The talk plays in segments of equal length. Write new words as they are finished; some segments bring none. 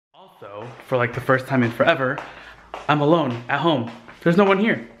So, for like the first time in forever, I'm alone at home. There's no one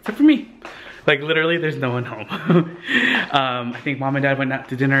here, except for me. Like literally, there's no one home. I think mom and dad went out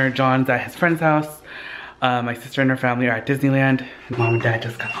to dinner. John's at his friend's house. My sister and her family are at Disneyland. And mom and dad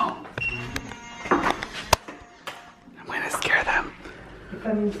just got home. I'm gonna scare them.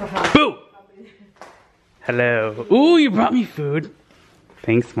 Boo! Hello. Ooh, you brought me food.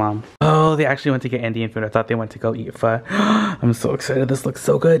 Thanks, mom. Oh, they actually went to get Indian food. I thought they went to go eat pho. I'm so excited. This looks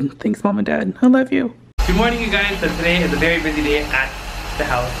so good. Thanks, mom and dad. I love you. Good morning, you guys. So today is a very busy day at the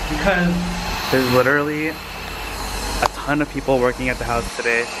house because there's literally a ton of people working at the house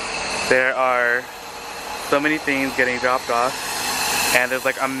today. There are so many things getting dropped off and there's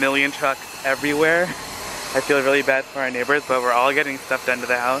like a million trucks everywhere. I feel really bad for our neighbors, but we're all getting stuff done to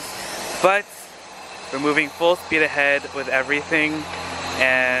the house. But we're moving full speed ahead with everything,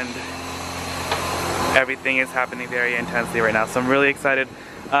 and everything is happening very intensely right now. So I'm really excited.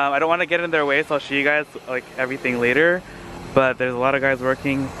 I don't want to get in their way, so I'll show you guys like everything later. But there's a lot of guys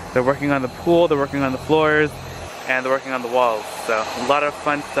working. They're working on the pool, they're working on the floors, and they're working on the walls. So a lot of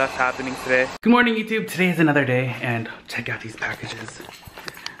fun stuff happening today. Good morning, YouTube. Today is another day, and check out these packages.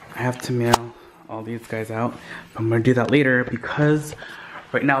 I have to mail all these guys out. I'm gonna do that later because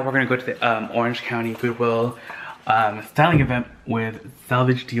right now we're gonna go to the Orange County Goodwill styling event with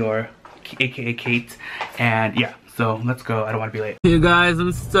Salvage Dior, aka Kate, and yeah, so let's go. I don't want to be late. You guys,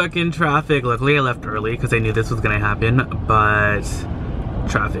 I'm stuck in traffic. Luckily I left early because I knew this was gonna happen, but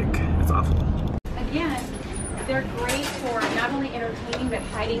traffic is awful. Again, they're great for not only entertaining but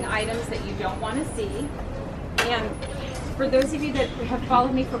hiding items that you don't want to see. And for those of you that have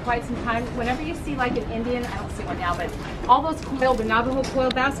followed me for quite some time, whenever you see like an Indian, I don't see one now, but all those coil, the Navajo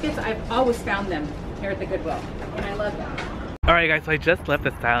coil baskets, I've always found them here at the Goodwill, and I love that. Alright guys, so I just left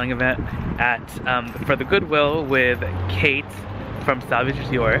the styling event at for the Goodwill with Kate from Salvage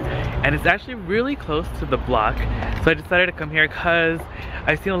Dior, and it's actually really close to the block, so I decided to come here because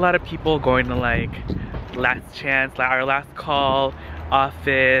I've seen a lot of people going to like Last Chance, like our Last Call,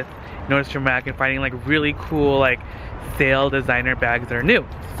 Office, Nordstrom Rack, and finding like really cool like sale designer bags that are new.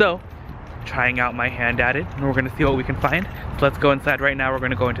 So trying out my hand at it, and we're gonna see what we can find. So let's go inside right now. We're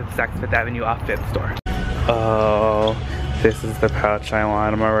gonna go into the Saks Fifth Avenue Outfit store. Oh, this is the pouch I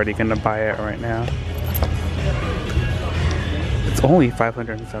want. I'm already gonna buy it right now. It's only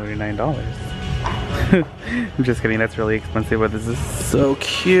 $579. I'm just kidding, that's really expensive, but this is so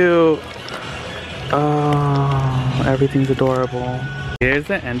cute. Oh, everything's adorable. Here's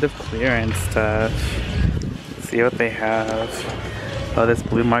the end of clearance stuff. Let's see what they have. Oh, this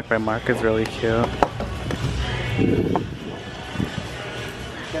blue Mark by Mark is really cute.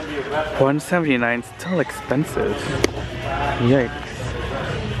 $179, still expensive. Yikes.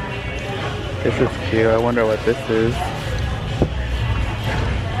 This is cute. I wonder what this is.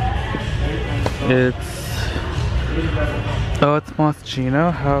 Oh, it's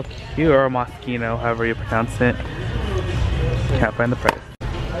Moschino. How cute. Or Moschino, however you pronounce it. Can't find the price.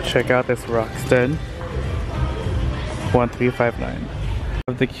 Check out this Rockstead. $1359.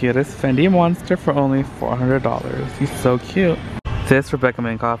 The cutest Fendi monster for only $400. He's so cute. This Rebecca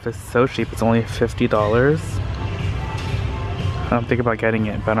Minkoff is so cheap. It's only $50. I'm thinking about getting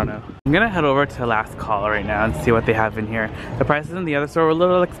it, but I don't know. I'm gonna head over to Last Call right now and see what they have in here. The prices in the other store were a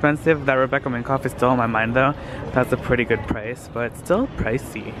little expensive. That Rebecca Minkoff is still on my mind though. That's a pretty good price, but still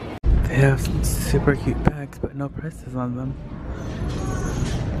pricey. They have some super cute bags, but no prices on them.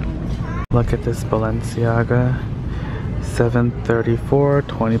 Look at this Balenciaga. $734,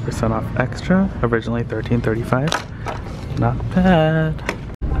 20% off extra. Originally $1335. Not bad.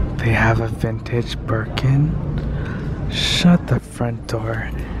 They have a vintage Birkin. Shut the front door.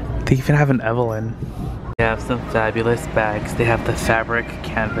 They even have an Evelyn. They have some fabulous bags. They have the fabric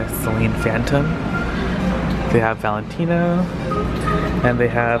canvas Celine Phantom. They have Valentino. And they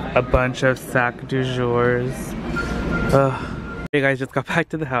have a bunch of Sac du Jours. Hey guys, just got back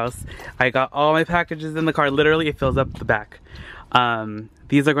to the house. I got all my packages in the car. Literally, it fills up the back.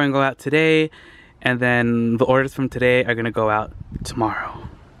 These are going to go out today, and then the orders from today are going to go out tomorrow.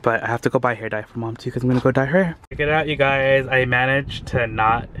 But I have to go buy hair dye for mom too because I'm going to go dye her hair. Check it out, you guys. I managed to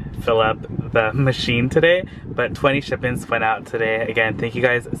not fill up the machine today, but 20 shipments went out today. Again, thank you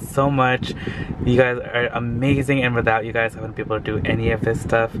guys so much. You guys are amazing, and without you guys I wouldn't be able to do any of this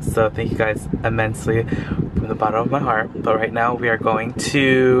stuff. So thank you guys immensely from the bottom of my heart. But right now we are going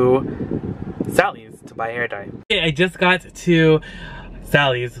to Sally's to buy hair dye. Okay, I just got to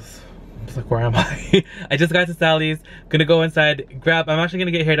Sally's. Like, where am I? I just got to Sally's. Gonna go inside, grab. I'm actually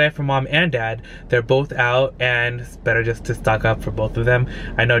gonna get hair dye for mom and dad. They're both out, and it's better just to stock up for both of them.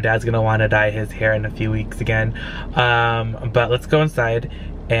 I know dad's gonna want to dye his hair in a few weeks again. But let's go inside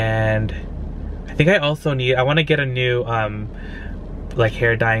and I think I also need, I want to get a new like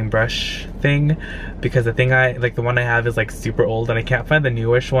hair dyeing brush thing, because the thing the one I have is like super old and I can't find the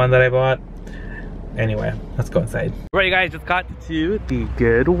newish one that I bought. Anyway, let's go inside. Alright you guys, just got to the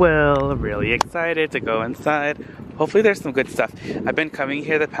Goodwill. Really excited to go inside. Hopefully there's some good stuff. I've been coming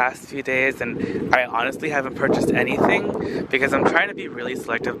here the past few days and I honestly haven't purchased anything because I'm trying to be really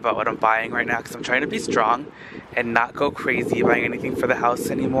selective about what I'm buying right now, because I'm trying to be strong and not go crazy buying anything for the house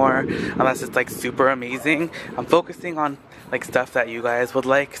anymore unless it's like super amazing. I'm focusing on like stuff that you guys would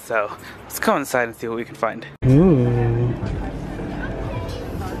like, so let's go inside and see what we can find. Ooh.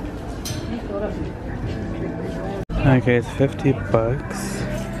 Okay, it's 50 bucks.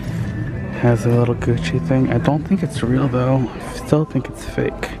 Has a little Gucci thing. I don't think it's real though. I still think it's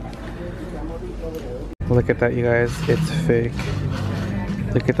fake. Look at that, you guys. It's fake.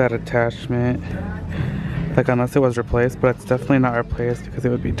 Look at that attachment. Like, unless it was replaced, but it's definitely not replaced because it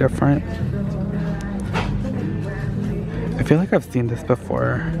would be different. I feel like I've seen this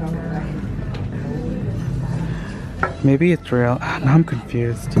before. Maybe it's real. Now I'm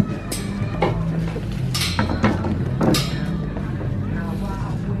confused.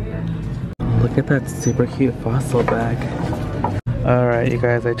 Look at that super cute fossil bag. Alright you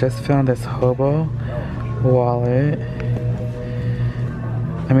guys, I just found this hobo wallet.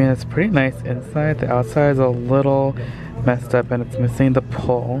 I mean, it's pretty nice inside. The outside is a little messed up and it's missing the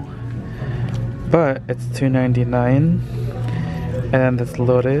pull. But it's $2.99. And then this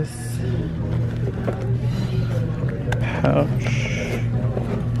lotus pouch.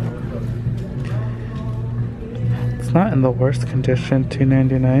 It's not in the worst condition,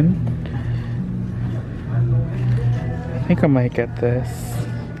 $2.99. I think I might get this.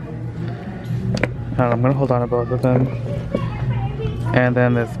 I don't know, I'm gonna hold on to both of them. And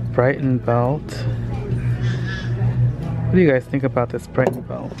then this Brighton belt. What do you guys think about this Brighton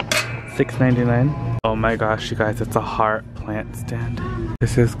belt? $6.99. Oh my gosh, you guys, it's a heart plant stand.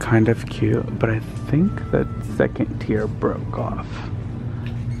 This is kind of cute, but I think the second tier broke off.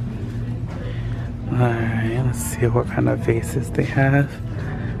 Alright, let's see what kind of vases they have.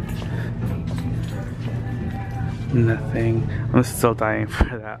 Nothing. I'm still dying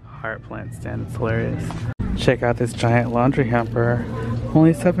for that heart plant stand. It's hilarious. Check out this giant laundry hamper.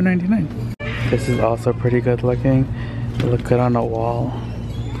 Only $7.99. This is also pretty good looking. It look good on a wall.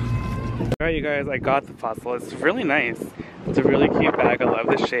 Alright you guys, I got the fossil. It's really nice. It's a really cute bag. I love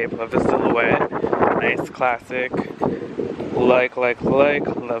the shape, love the silhouette. Nice classic. Like,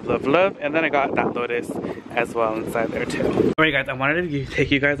 love. And then I got that lotus as well inside there too. Alright guys, I wanted to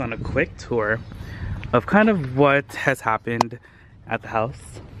take you guys on a quick tour of kind of what has happened at the house.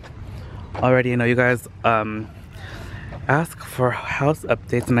 Already, I know you guys ask for house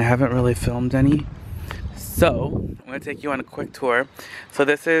updates and I haven't really filmed any. So, I'm gonna take you on a quick tour. So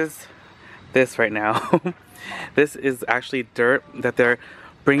this is this right now. This is actually dirt that they're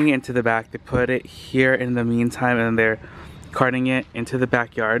bringing into the back. They put it here in the meantime and they're carting it into the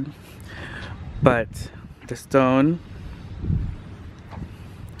backyard. But the stone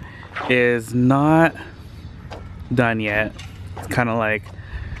is not done yet. It's kind of like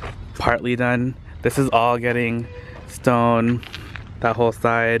partly done. This is all getting stone, that whole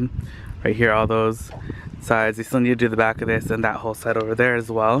side right here, all those sides. You still need to do the back of this and that whole side over there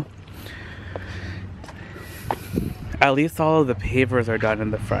as well. At least all of the pavers are done in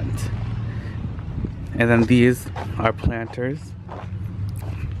the front. And then these are planters.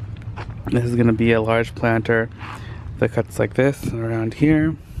 This is going to be a large planter that cuts like this around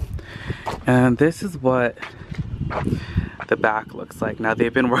here. And this is what the back looks like. Now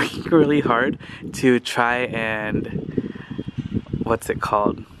they've been working really hard to try and, what's it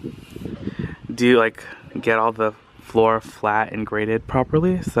called? Get all the floor flat and graded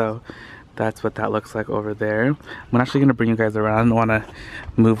properly. So that's what that looks like over there. I'm actually gonna bring you guys around. I don't wanna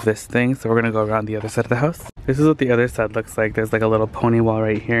move this thing, so we're gonna go around the other side of the house. This is what the other side looks like. There's like a little pony wall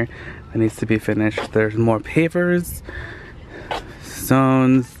right here that needs to be finished. There's more pavers,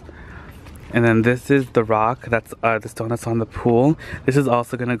 stones, and then this is the rock. That's the stone that's on the pool. This is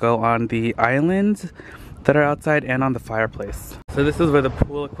also gonna go on the islands that are outside and on the fireplace. So this is where the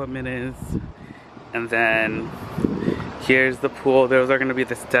pool equipment is. And then here's the pool. Those are gonna be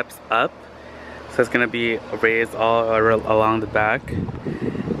the steps up. So it's gonna be raised all along the back.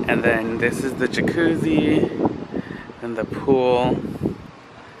 And then this is the jacuzzi and the pool.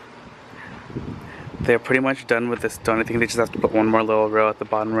 They're pretty much done with the stone. I think they just have to put one more little row at the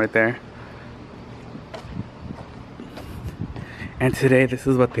bottom right there. And today, this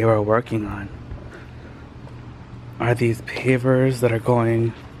is what they were working on. Are these pavers that are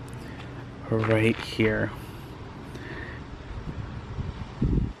going right here.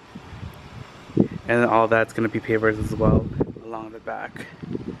 And then all that's going to be papered as well along the back.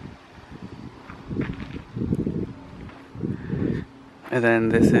 And then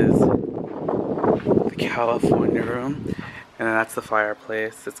this is the California room. And then that's the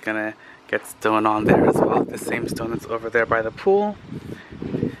fireplace. It's going to get stone on there as well. The same stone that's over there by the pool.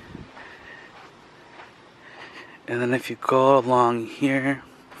 And then if you go along here,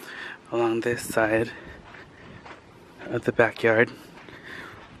 along this side of the backyard,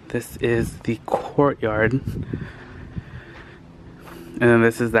 this is the courtyard. And then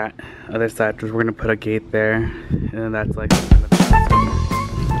this is that other side. We're gonna put a gate there. And then that's like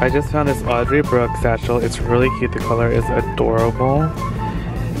I just found this Audrey Brooke satchel. It's really cute. The color is adorable.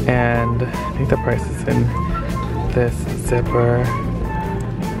 And I think the price is in this zipper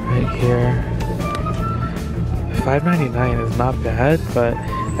right here. $5.99 is not bad, but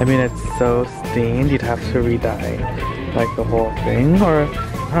I mean it's so stained you'd have to re-dye like the whole thing, or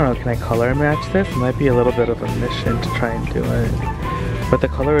I don't know, can I color match this? It might be a little bit of a mission to try and do it, but the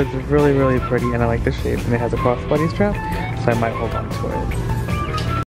color is really pretty and I like the shape, and it has a crossbody strap, so I might hold on to it.